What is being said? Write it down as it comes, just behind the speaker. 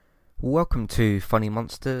Welcome to Funny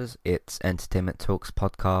Monsters. It's Entertainment Talks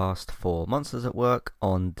podcast for Monsters at Work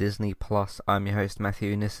on Disney Plus. I'm your host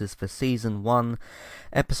Matthew, and this is for Season 1,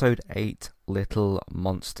 Episode 8, Little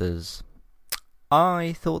Monsters.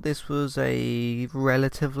 I thought this was a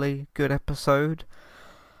relatively good episode.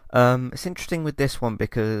 It's interesting with this one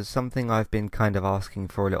because something I've been kind of asking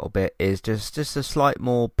for a little bit is just a slight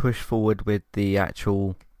more push forward with the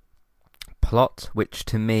actual plot, which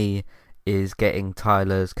to me is getting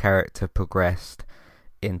Tyler's character progressed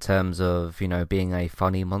in terms of, being a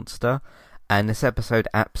funny monster. And this episode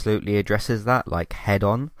absolutely addresses that, like, head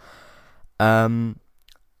on. I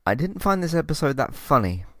didn't find this episode that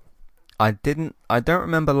funny. I don't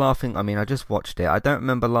remember laughing. I mean, I just watched it. I don't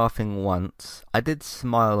remember laughing once. I did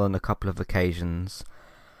smile on a couple of occasions.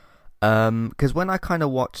 Because when I kind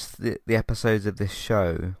of watched the episodes of this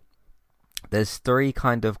show, there's three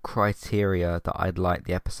kind of criteria that I'd like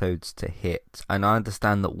the episodes to hit, and I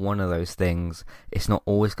understand that one of those things it's not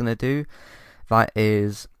always going to do. That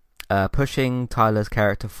is pushing Tyler's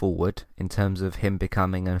character forward in terms of him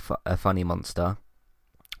becoming a funny monster,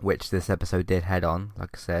 which this episode did head on, like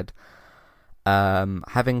I said.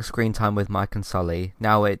 Having screen time with Mike and Sully.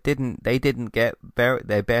 Now they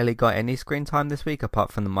barely got any screen time this week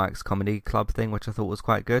apart from the Mike's Comedy Club thing, which I thought was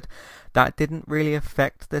quite good. That didn't really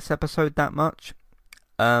affect this episode that much.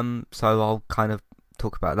 So I'll kind of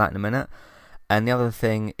talk about that in a minute. And the other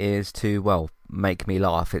thing is to, make me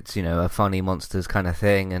laugh. It's, a funny monsters kind of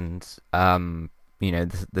thing, and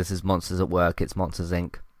this is Monsters at Work, it's Monsters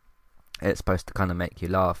Inc. It's supposed to kind of make you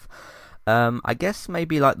laugh. I guess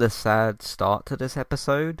maybe like the sad start to this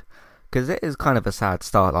episode, because it is kind of a sad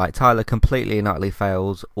start. Like, Tyler completely and utterly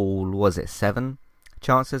fails all, was it 7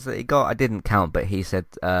 chances that he got? I didn't count, but he said,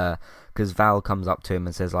 because Val comes up to him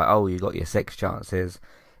and says, like, oh, you got your 6 chances.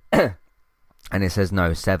 And it says,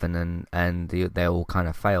 no, 7, and they all kind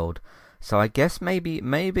of failed. So I guess maybe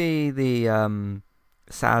the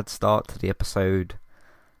sad start to the episode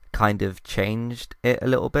kind of changed it a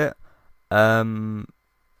little bit.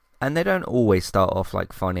 And they don't always start off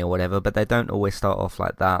like funny or whatever, but they don't always start off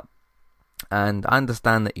like that. And I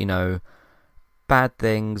understand that, bad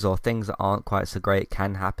things or things that aren't quite so great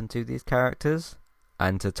can happen to these characters,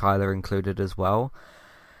 and to Tyler included as well.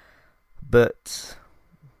 But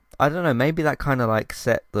I don't know, maybe that kind of like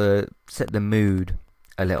set the mood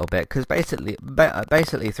a little bit, because basically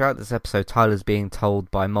throughout this episode, Tyler's being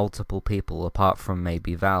told by multiple people apart from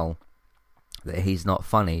maybe Val that he's not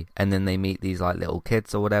funny, and then they meet these like little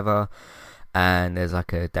kids or whatever, and there's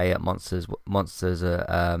like a day at Monsters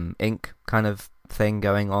Inc. kind of thing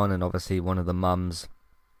going on, and obviously one of the mums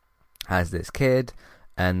has this kid,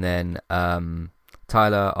 and then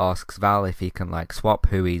Tyler asks Val if he can like swap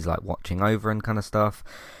who he's like watching over and kind of stuff,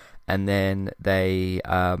 and then they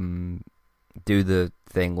do the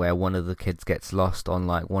thing where one of the kids gets lost on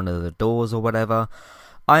like one of the doors or whatever.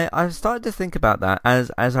 I started to think about that as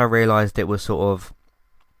I realised it was sort of,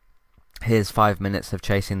 here's 5 minutes of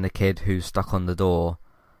chasing the kid who's stuck on the door,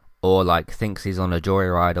 or like thinks he's on a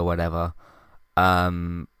joyride or whatever,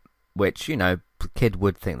 which, the kid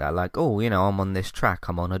would think that, like, oh, I'm on this track,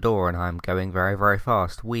 I'm on a door and I'm going very, very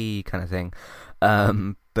fast, wee, kind of thing.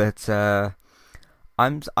 But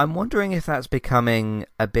I'm wondering if that's becoming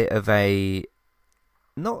a bit of a,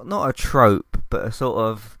 not a trope, but a sort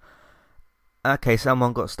of, okay,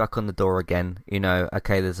 someone got stuck on the door again,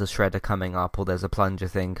 okay, there's a shredder coming up, or there's a plunger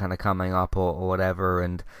thing kind of coming up, or whatever,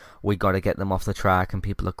 and we got to get them off the track, and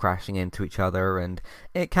people are crashing into each other, and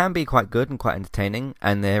it can be quite good and quite entertaining,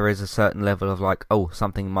 and there is a certain level of like, oh,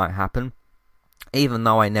 something might happen, even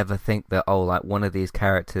though I never think that, oh, like one of these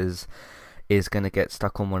characters is going to get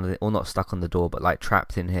stuck on one of the, or not stuck on the door, but like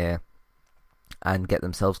trapped in here and get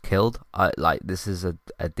themselves killed. Like, this is a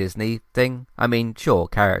Disney thing. I mean, sure,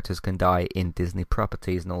 characters can die in Disney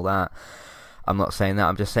properties and all that. I'm not saying that.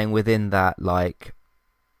 I'm just saying within that, like,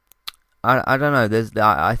 I don't know.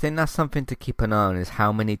 I think that's something to keep an eye on, is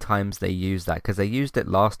how many times they use that, because they used it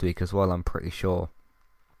last week as well, I'm pretty sure,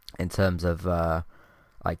 in terms of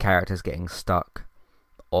like characters getting stuck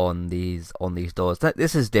on these doors.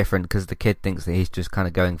 This is different because the kid thinks that he's just kind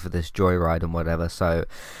of going for this joyride and whatever, so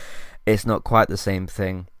it's not quite the same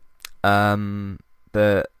thing.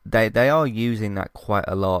 But they are using that quite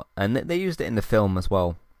a lot, and they used it in the film as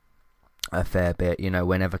well a fair bit,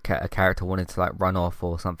 whenever a character wanted to like run off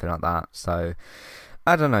or something like that. So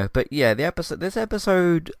I don't know, but yeah, this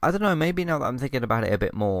episode, I don't know, maybe now that I'm thinking about it a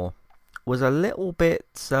bit more, was a little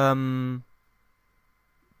bit I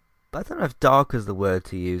don't know if dark is the word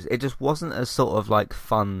to use. It just wasn't as sort of like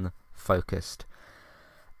fun focused.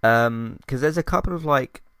 Because there's a couple of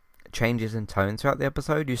like changes in tone throughout the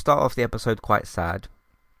episode. You start off the episode quite sad,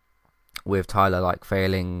 with Tyler like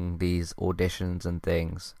failing these auditions and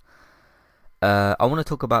things. I want to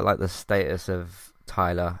talk about like the status of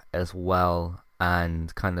Tyler as well,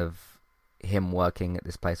 and kind of him working at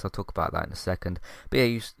this place. I'll talk about that in a second. But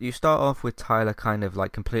yeah, you start off with Tyler kind of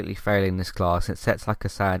like completely failing this class. It sets like a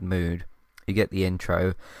sad mood. You get the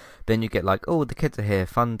intro, then you get like, oh, the kids are here,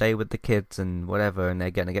 fun day with the kids and whatever, and they're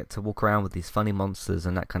gonna get to walk around with these funny monsters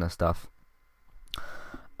and that kind of stuff.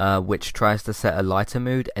 Which tries to set a lighter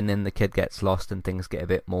mood, and then the kid gets lost and things get a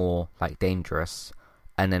bit more like dangerous.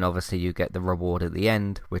 And then obviously you get the reward at the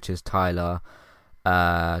end, which is Tyler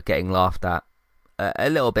getting laughed at a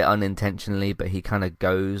little bit unintentionally, but he kind of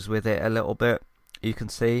goes with it a little bit. You can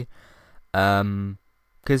see,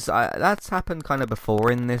 because that's happened kind of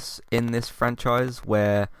before in this franchise,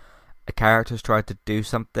 where a character's tried to do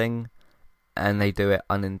something and they do it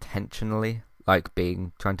unintentionally, like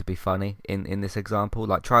trying to be funny. In this example,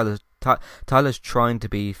 like Tyler's trying to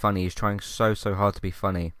be funny. He's trying so hard to be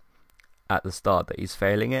funny at the start that he's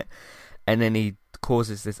failing it, and then he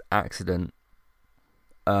causes this accident.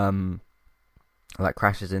 Like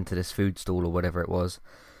crashes into this food stall or whatever it was,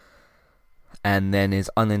 and then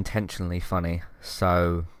is unintentionally funny.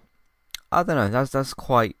 So I don't know. That's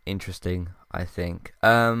quite interesting, I think.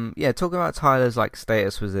 Yeah, talking about Tyler's like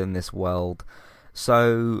status within this world.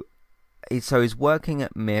 So he's working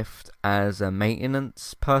at Mift as a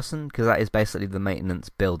maintenance person, because that is basically the maintenance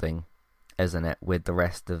building, isn't it? With the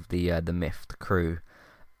rest of the Mift crew,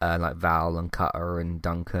 like Val and Cutter and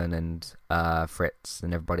Duncan and Fritz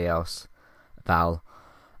and everybody else. Val.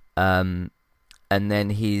 And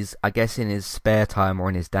then he's, I guess in his spare time or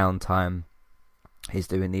in his downtime, he's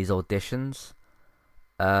doing these auditions.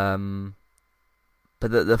 But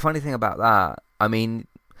the funny thing about that, I mean,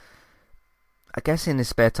 I guess in his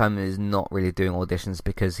spare time he's not really doing auditions,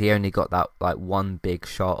 because he only got that like one big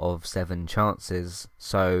shot of 7 chances.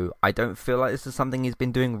 So I don't feel like this is something he's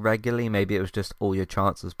been doing regularly. Maybe it was just all your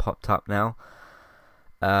chances popped up now.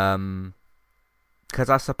 Because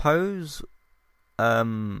I suppose,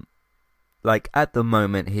 like at the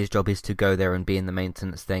moment his job is to go there and be in the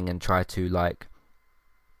maintenance thing and try to like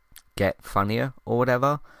get funnier or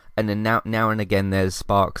whatever. And then now and again there's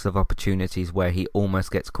sparks of opportunities where he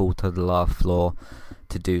almost gets called to the laugh floor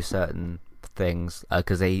to do certain things,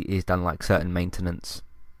 because he's done like certain maintenance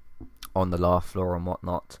on the laugh floor and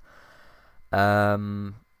whatnot.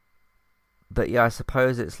 But yeah, I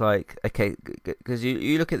suppose it's like, okay, because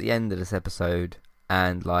you look at the end of this episode,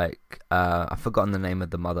 and like I've forgotten the name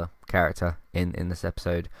of the mother character in this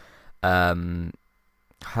episode. Her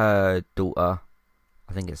daughter,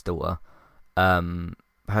 I think it's daughter,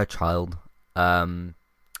 her child,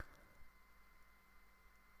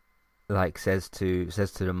 like says to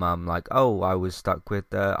the mum, like, oh, I was stuck with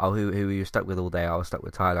who were you stuck with all day? I was stuck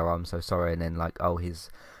with Tyler, I'm so sorry. And then like, oh, he's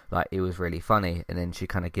like, it was really funny. And then she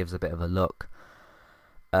kind of gives a bit of a look.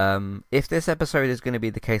 If this episode is going to be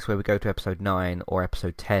the case where we go to episode 9 or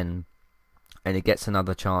episode 10 and it gets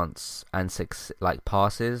another chance and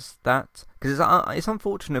passes that, because it's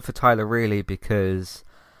unfortunate for Tyler really, because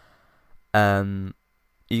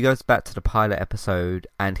he goes back to the pilot episode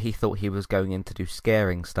and he thought he was going in to do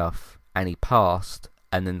scaring stuff, and he passed,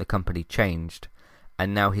 and then the company changed,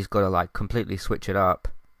 and now he's got to like completely switch it up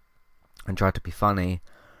and try to be funny.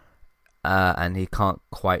 And he can't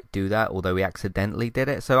quite do that, although he accidentally did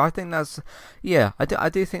it. So I think that's, yeah, I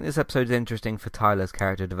do think this episode is interesting for Tyler's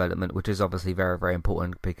character development, which is obviously very, very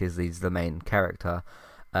important because he's the main character.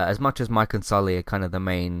 As much as Mike and Sully are kind of the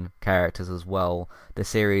main characters as well, the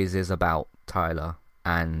series is about Tyler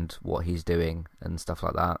and what he's doing and stuff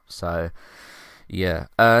like that. So yeah,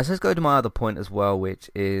 so let's go to my other point as well,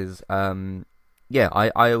 which is yeah,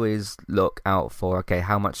 I always look out for, okay,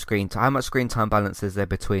 how much screen time balance is there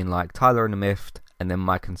between like Tyler and the Mift and then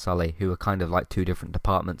Mike and Sully, who are kind of like two different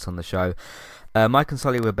departments on the show. Mike and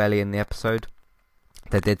Sully were barely in the episode.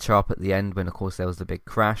 They did show up at the end when, of course, there was the big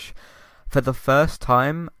crash. For the first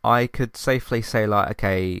time, I could safely say, like,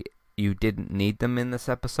 okay, you didn't need them in this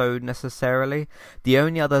episode necessarily. The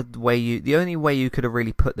only way you could have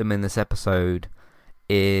really put them in this episode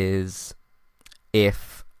is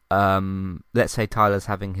if, let's say Tyler's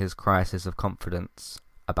having his crisis of confidence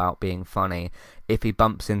about being funny. If he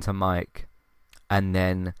bumps into Mike, and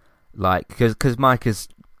then like, because Mike is,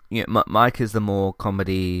 Mike is the more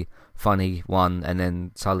comedy funny one, and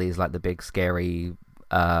then Sully is like the big scary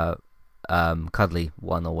cuddly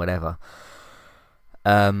one or whatever.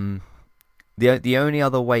 The only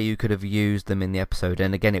other way you could have used them in the episode,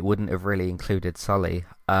 and again it wouldn't have really included Sully,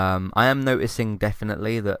 I am noticing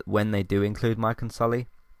definitely that when they do include Mike and Sully,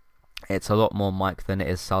 it's a lot more Mike than it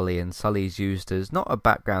is Sully, and Sully's used as not a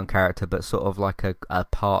background character, but sort of like a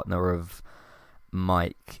partner of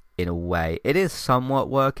Mike in a way. It is somewhat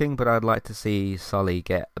working, but I'd like to see Sully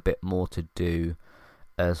get a bit more to do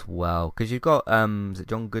as well. Because you've got, is it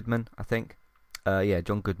John Goodman, I think? Yeah,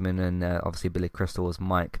 John Goodman, and obviously Billy Crystal as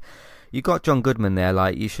Mike. You got John Goodman there,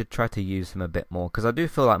 like, you should try to use him a bit more, because I do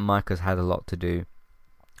feel like Mike has had a lot to do.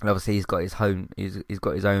 And obviously he's got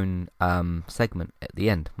his own segment at the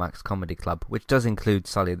end, Mike's Comedy Club, which does include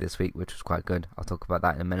Sully this week, which was quite good. I'll talk about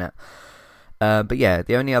that in a minute. But yeah,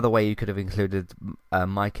 the only other way you could have included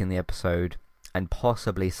Mike in the episode, and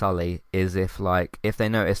possibly Sully, is if they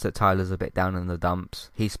notice that Tyler's a bit down in the dumps,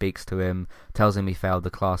 he speaks to him, tells him he failed the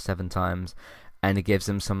class 7 times, and he gives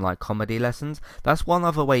him some like comedy lessons. That's one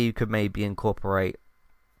other way you could maybe incorporate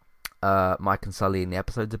Mike and Sully in the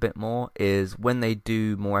episodes a bit more, is when they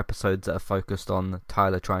do more episodes that are focused on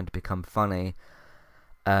Tyler trying to become funny,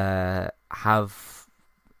 have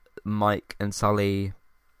Mike and Sully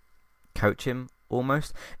coach him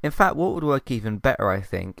almost. In fact, what would work even better, I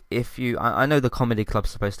think, if I know the comedy club's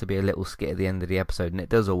supposed to be a little skit at the end of the episode, and it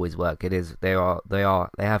does always work. It is. They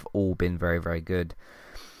have all been very, very good.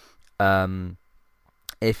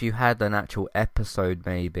 If you had an actual episode,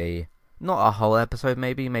 maybe not a whole episode,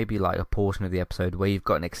 maybe like a portion of the episode where you've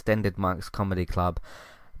got an extended Mike's Comedy Club,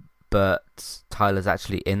 but Tyler's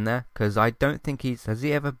actually in there, because I don't think has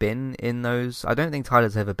he ever been in those. I don't think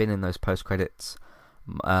Tyler's ever been in those post credits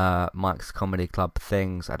Mike's Comedy Club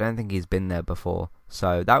things. I don't think he's been there before,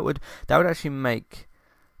 so that would actually make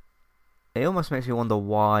it almost makes me wonder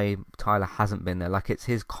why Tyler hasn't been there. Like, it's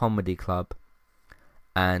his comedy club,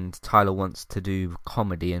 and Tyler wants to do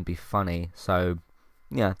comedy and be funny. So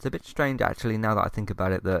yeah, it's a bit strange actually, now that I think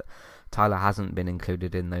about it, that Tyler hasn't been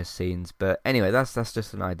included in those scenes. But anyway, that's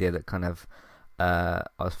just an idea that kind of I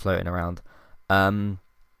was floating around.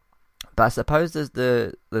 But I suppose as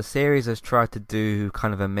the series has tried to do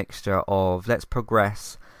kind of a mixture of, let's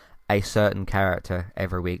progress a certain character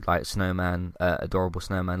every week, like Snowman, Adorable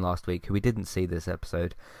Snowman last week, who we didn't see this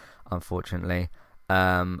episode, unfortunately.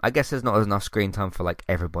 I guess there's not enough screen time for like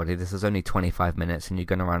everybody. This is only 25 minutes, and you're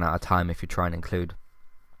going to run out of time if you try and include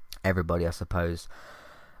everybody, I suppose.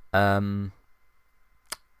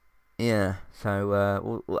 Yeah,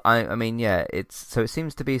 so I mean, yeah, it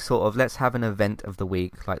seems to be sort of, let's have an event of the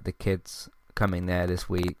week, like the kids coming there this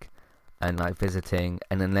week and like visiting,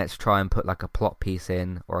 and then let's try and put like a plot piece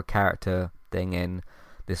in or a character thing in.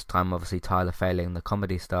 This time, obviously, Tyler failing the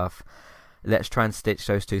comedy stuff. Let's try and stitch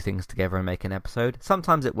those two things together and make an episode.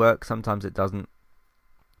 Sometimes it works, sometimes it doesn't.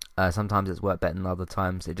 Sometimes it's worked better than other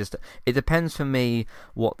times. It depends for me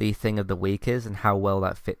what the thing of the week is and how well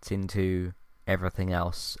that fits into everything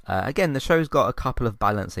else. Again, the show's got a couple of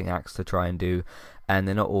balancing acts to try and do, and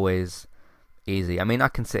they're not always easy. I mean, I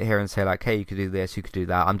can sit here and say like, hey, you could do this, you could do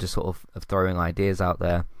that. I'm just sort of throwing ideas out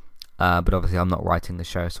there, but obviously I'm not writing the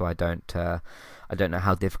show, so I don't know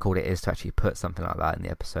how difficult it is to actually put something like that in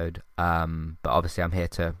the episode. But obviously I'm here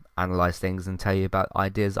to analyze things and tell you about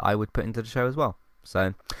ideas that I would put into the show as well.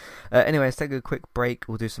 So anyway, let's take a quick break.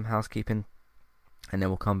 We'll do some housekeeping, and then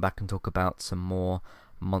we'll come back and talk about some more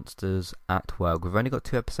Monsters at Work. We've only got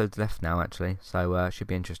 2 episodes left now, actually, so should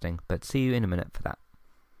be interesting. But see you in a minute for that.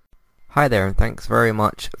 Hi there, and thanks very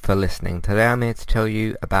much for listening. Today I'm here to tell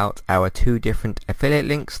you about our 2 different affiliate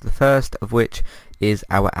links. The first of which is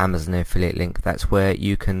our Amazon affiliate link. That's where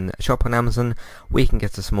you can shop on Amazon. We can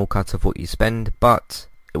get a small cut of what you spend, but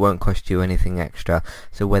it won't cost you anything extra.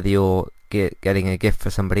 So whether you're getting a gift for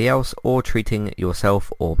somebody else or treating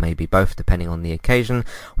yourself, or maybe both depending on the occasion,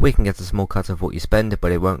 we can get a small cut of what you spend,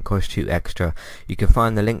 but it won't cost you extra. You can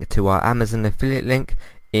find the link to our Amazon affiliate link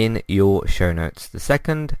in your show notes. The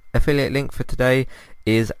second affiliate link for today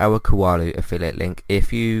is our Kualu affiliate link.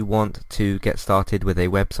 If you want to get started with a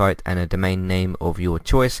website and a domain name of your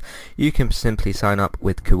choice, you can simply sign up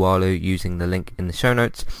with Kualu using the link in the show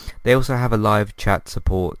notes. They also have a live chat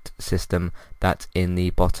support system that's in the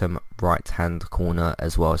bottom right hand corner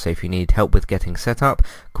as well. So if you need help with getting set up,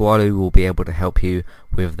 Kualu will be able to help you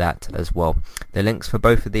with that as well. The links for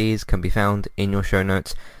both of these can be found in your show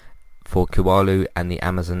notes for Kualu and the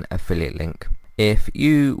Amazon affiliate link. If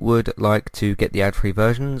you would like to get the ad-free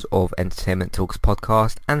versions of Entertainment Talks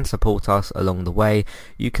podcast and support us along the way,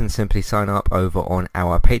 you can simply sign up over on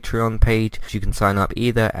our Patreon page. You can sign up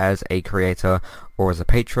either as a creator or as a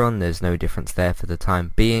patron. There's no difference there for the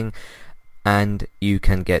time being, and you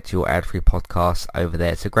can get your ad-free podcasts over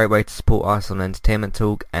there. It's a great way to support us on Entertainment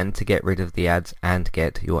Talk and to get rid of the ads and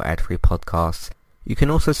get your ad-free podcasts You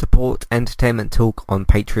can also support Entertainment Talk on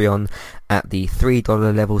Patreon at the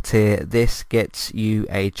 $3 level tier. This gets you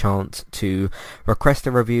a chance to request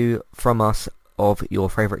a review from us of your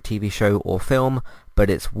favourite TV show or film, but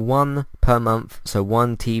it's one per month, so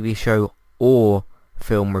one TV show or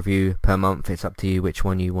film review per month. It's up to you which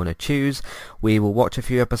one you want to choose. We will watch a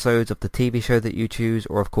few episodes of the TV show that you choose,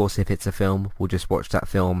 or of course if it's a film, we'll just watch that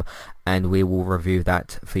film and we will review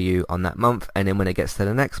that for you on that month. And then when it gets to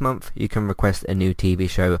the next month, you can request a new TV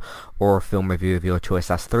show or a film review of your choice.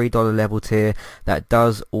 That's $3 level tier. That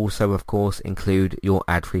does also of course include your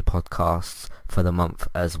ad-free podcasts for the month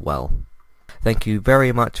as well. Thank you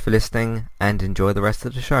very much for listening and enjoy the rest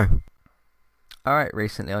of the show. Alright,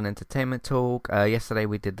 recently on Entertainment Talk, yesterday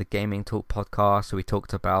we did the Gaming Talk podcast, so we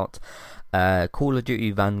talked about Call of Duty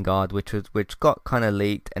Vanguard, which got kind of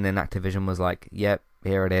leaked, and then Activision was like, yep,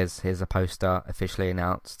 here it is, here's a poster, officially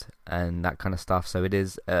announced, and that kind of stuff. So it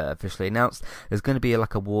is officially announced. There's going to be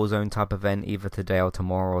like a Warzone type event either today or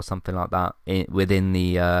tomorrow or something like that within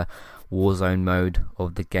the Warzone mode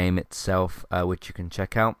of the game itself, which you can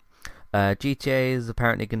check out. GTA is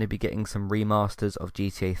apparently going to be getting some remasters of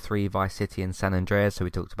GTA 3, Vice City and San Andreas, so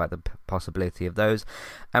we talked about the possibility of those,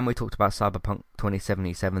 and we talked about Cyberpunk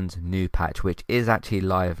 2077's new patch, which is actually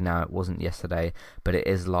live now. It wasn't yesterday, but it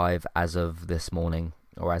is live as of this morning,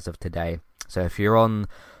 or as of today. So if you're on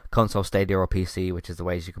console, Stadia or PC, which is the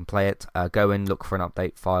ways you can play it, go and look for an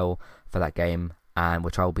update file for that game, and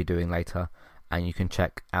which I will be doing later, and you can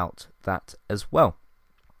check out that as well.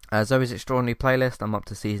 Zoe's Extraordinary Playlist, I'm up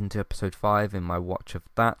to Season 2, Episode 5 in my watch of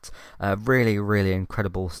that. Really, really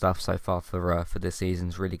incredible stuff so far for this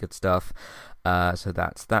season's really good stuff. So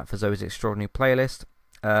that's that for Zoe's Extraordinary Playlist.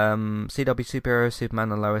 CW Superheroes,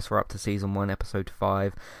 Superman and Lois, we're up to Season 1, Episode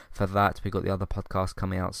 5 for that. We've got the other podcast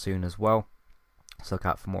coming out soon as well, so look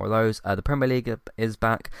out for more of those. The Premier League is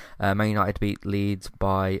back. Man United beat Leeds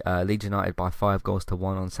United by 5 goals to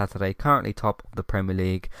 1 on Saturday. Currently top of the Premier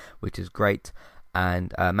League, which is great.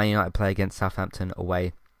 And Man United play against Southampton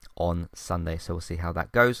away on Sunday, so we'll see how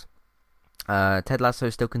that goes. Ted Lasso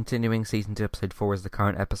is still continuing. Season 2, Episode 4 is the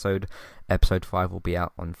current episode. Episode 5 will be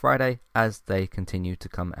out on Friday as they continue to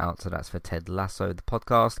come out, so that's for Ted Lasso, the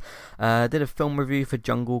podcast. Did a film review for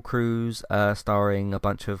Jungle Cruise, starring a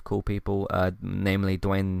bunch of cool people, namely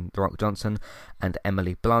Dwayne The Rock Johnson and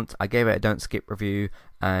Emily Blunt. I gave it a don't skip review,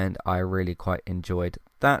 and I really quite enjoyed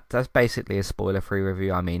that. That's basically a spoiler-free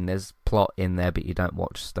review. I mean, there's plot in there, but you don't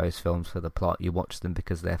watch those films for the plot. You watch them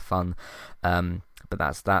because they're fun. But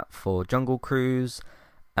that's that for Jungle Cruise.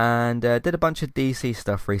 And did a bunch of DC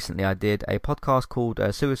stuff recently. I did a podcast called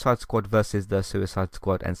Suicide Squad versus the Suicide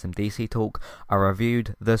Squad and some DC talk. I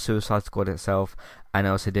reviewed the Suicide Squad itself, and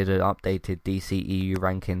I also did an updated DC EU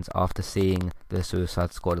rankings after seeing the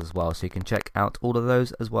Suicide Squad as well. So you can check out all of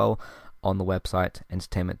those as well on the website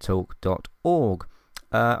entertainmenttalk.org.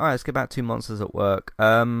 Alright, let's get back to Monsters at Work.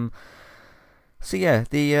 So yeah,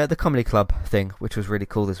 the comedy club thing, which was really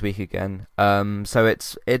cool this week again. So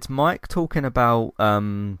it's Mike talking about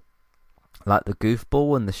like the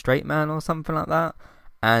goofball and the straight man or something like that,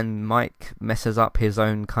 and Mike messes up his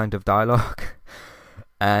own kind of dialogue.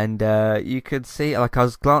 And you could see, like, I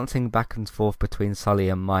was glancing back and forth between Sully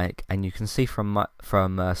and Mike, and you can see from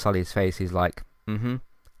Sully's face, he's like, sort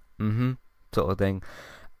of thing.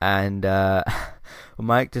 And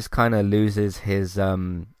Mike just kind of loses his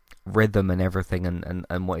rhythm and everything,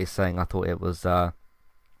 and what he's saying. I thought it was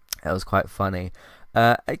quite funny.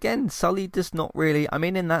 Again, Sully does not really, I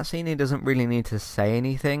mean, in that scene he doesn't really need to say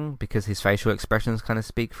anything because his facial expressions kind of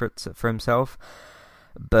speak for himself.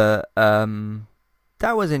 But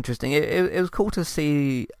that was interesting. It was cool to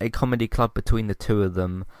see a comedy club between the two of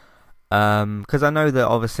them. Because I know that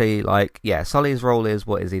obviously, like, yeah, Sully's role is,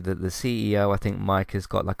 what is he, the CEO? I think Mike has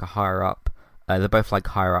got like a higher up. They're both like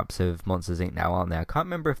higher ups of Monsters Inc. now, aren't they? I can't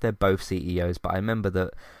remember if they're both CEOs, but I remember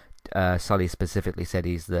that Sully specifically said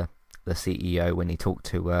he's the CEO when he talked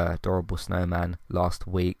to Adorable Snowman last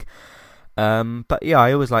week. But yeah,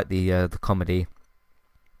 I always like the comedy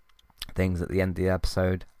things at the end of the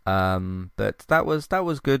episode. But that was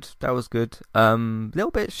good. That was good.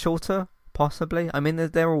 Little bit shorter, possibly. I mean,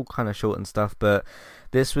 they're all kind of short and stuff, but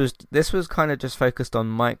this was kind of just focused on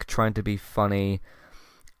Mike trying to be funny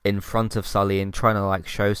in front of Sully and trying to like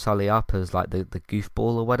show Sully up as like the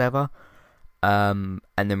goofball or whatever, and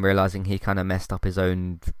then realizing he kind of messed up his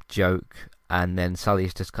own joke, and then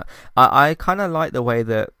Sully's just I kind of like the way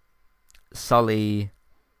that Sully,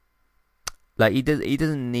 like, he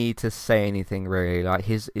doesn't need to say anything really. Like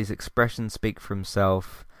his expressions speak for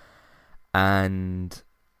himself, and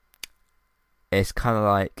it's kind of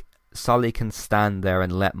like, Sully can stand there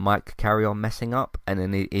and let Mike carry on messing up, and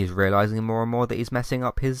then he's realizing more and more that he's messing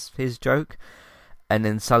up his joke, and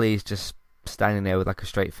then Sully's just standing there with like a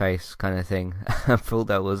straight face kind of thing. I thought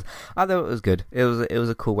it was good. It was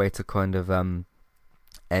a cool way to kind of end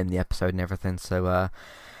the episode and everything. So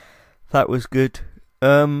that was good.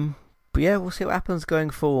 But yeah, we'll see what happens going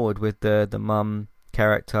forward with the mum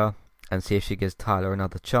character and see if she gives Tyler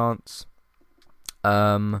another chance.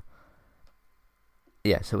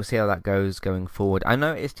 Yeah, so we'll see how that goes going forward. I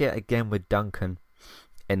noticed yet again with Duncan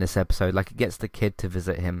in this episode, like, he gets the kid to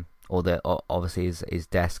visit him, or obviously his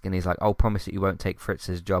desk, and he's like, "I'll promise that you won't take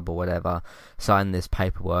Fritz's job or whatever. Sign this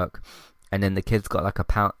paperwork." And then the kid's got like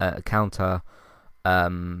a counter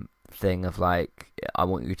thing of like, "I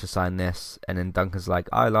want you to sign this," and then Duncan's like,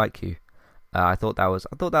 "I like you." I thought that was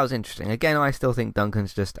interesting. Again, I still think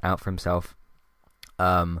Duncan's just out for himself.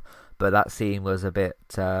 But that scene was a bit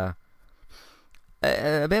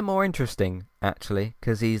more interesting, actually,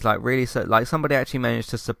 because he's like really like somebody actually managed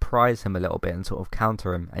to surprise him a little bit and sort of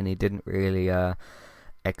counter him, and he didn't really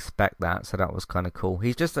expect that, so that was kind of cool.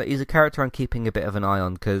 He's a character I'm keeping a bit of an eye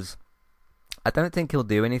on, because I don't think he'll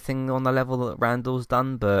do anything on the level that Randall's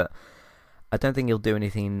done, but I don't think he'll do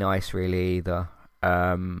anything nice really either.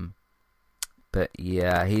 But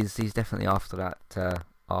yeah, he's definitely after that,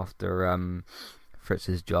 after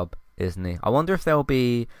Fritz's job, isn't he? I wonder if there'll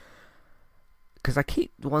be, because I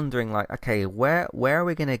keep wondering, like, okay, where are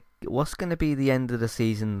we gonna? What's gonna be the end of the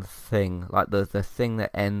season thing? Like the thing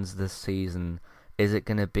that ends the season. Is it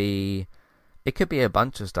gonna be? It could be a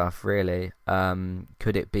bunch of stuff, really.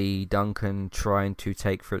 Could it be Duncan trying to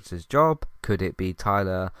take Fritz's job? Could it be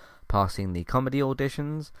Tyler passing the comedy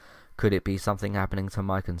auditions? Could it be something happening to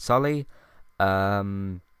Mike and Sully?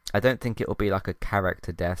 I don't think it will be like a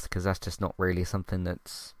character death, because that's just not really something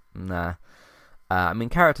that's nah. I mean,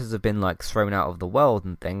 characters have been like thrown out of the world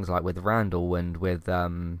and things, like with Randall and with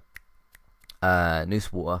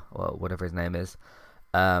Noosewater, or whatever his name is.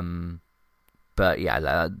 But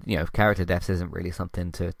yeah, character deaths isn't really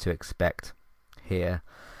something to expect here.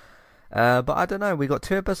 But I don't know. We got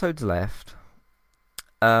 2 episodes left.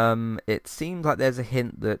 It seems like there's a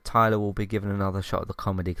hint that Tyler will be given another shot at the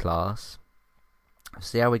comedy class.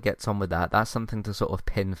 See how he gets on with that. That's something to sort of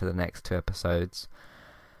pin for the next 2 episodes.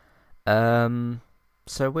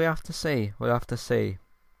 So we have to see. We'll have to see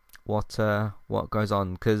what goes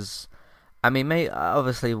on, because I mean,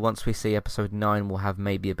 obviously once we see episode 9, we'll have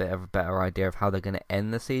maybe a bit of a better idea of how they're going to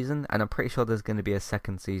end the season, and I'm pretty sure there's going to be a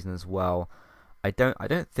second season as well. I don't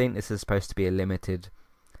think this is supposed to be a limited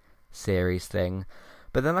series thing,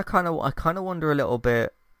 but then I kind of wonder a little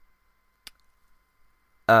bit,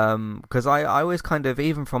 because I always kind of,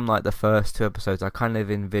 even from like the first 2 episodes, I kind of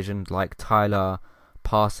envisioned like Tyler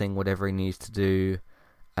passing whatever he needs to do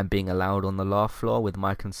and being allowed on the laugh floor with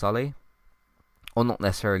Mike and Sully, or not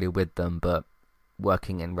necessarily with them, but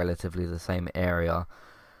working in relatively the same area.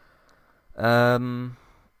 I don't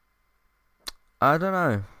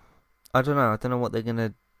know. I don't know what they're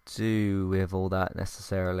gonna do with all that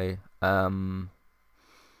necessarily.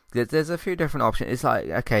 There's a few different options. It's like,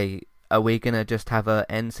 okay, are we gonna just have a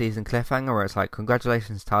end season cliffhanger where it's like,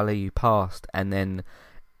 congratulations Tyler, you passed, and then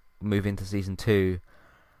move into season 2?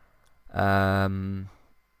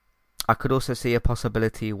 I could also see a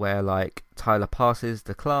possibility where like Tyler passes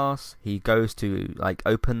the class, he goes to like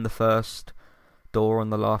open the first door on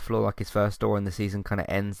the laugh floor, like his first door, and the season kind of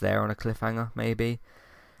ends there on a cliffhanger, maybe.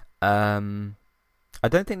 I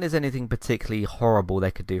don't think there's anything particularly horrible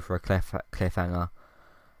they could do for a cliffhanger.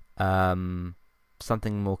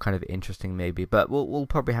 Something more kind of interesting maybe, but we'll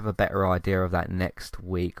probably have a better idea of that next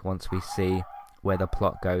week once we see where the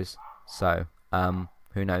plot goes. So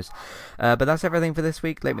who knows? But that's everything for this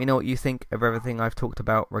week. Let me know what you think of everything I've talked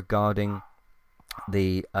about regarding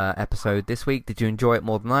the episode this week. Did you enjoy it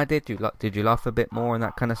more than I did? Did you laugh a bit more and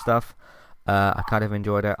that kind of stuff? I kind of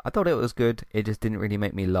enjoyed it. I thought it was good. It just didn't really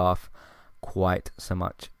make me laugh quite so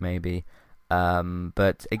much, maybe.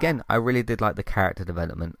 But again, I really did like the character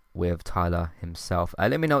development with Tyler himself.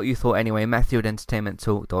 Let me know what you thought anyway. Matthew at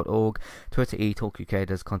entertainmenttalk.org, Twitter eTalkUK,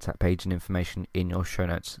 there's contact page and information in your show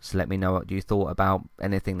notes. So let me know what you thought about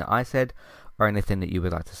anything that I said, or anything that you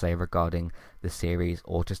would like to say regarding the series,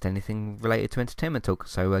 or just anything related to Entertainment Talk.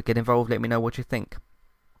 So get involved, let me know what you think.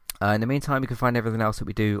 In the meantime, you can find everything else that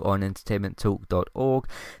we do on entertainmenttalk.org.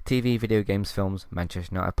 TV, video games, films,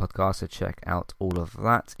 Manchester United podcast, so check out all of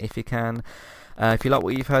that if you can. If you like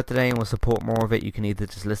what you've heard today and want to support more of it, you can either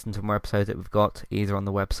just listen to more episodes that we've got, either on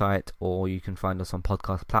the website, or you can find us on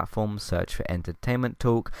podcast platforms, search for Entertainment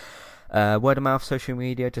Talk. Word of mouth, social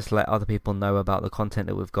media, just let other people know about the content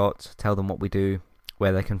that we've got, tell them what we do,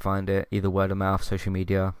 where they can find it, either word of mouth, social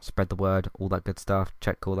media, spread the word, all that good stuff.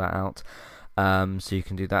 Check all that out. So you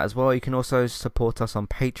can do that as well. You can also support us on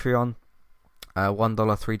Patreon. $1,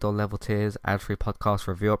 $3 level tiers, ad-free podcast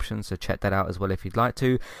review options, so check that out as well if you'd like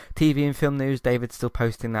to. TV and film news, David's still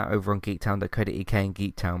posting that over on geektown.co.uk and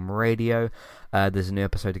Geektown Radio. There's a new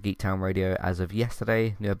episode of Geektown Radio as of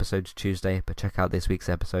yesterday. New episode's Tuesday, but check out this week's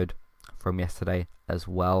episode from yesterday as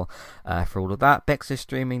well for all of that. Bex is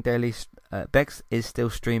streaming daily. Bex is still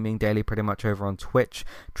streaming daily pretty much over on Twitch.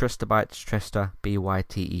 Tristabytes, Trista,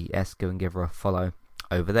 Bytes. Go and give her a follow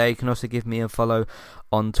over there. You can also give me a follow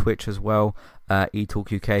on Twitch as well,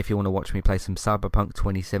 eTalkUK, if you want to watch me play some Cyberpunk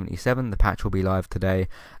 2077. The patch will be live today,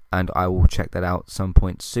 and I will check that out some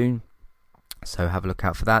point soon. So have a look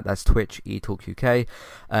out for that. That's Twitch, eTalkUK.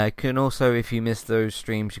 Can also, if you missed those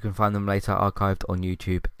streams, you can find them later archived on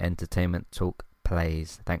YouTube, Entertainment Talk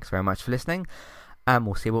Plays. Thanks very much for listening, and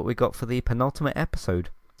we'll see what we got for the penultimate episode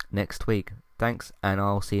next week. Thanks, and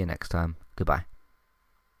I'll see you next time. Goodbye.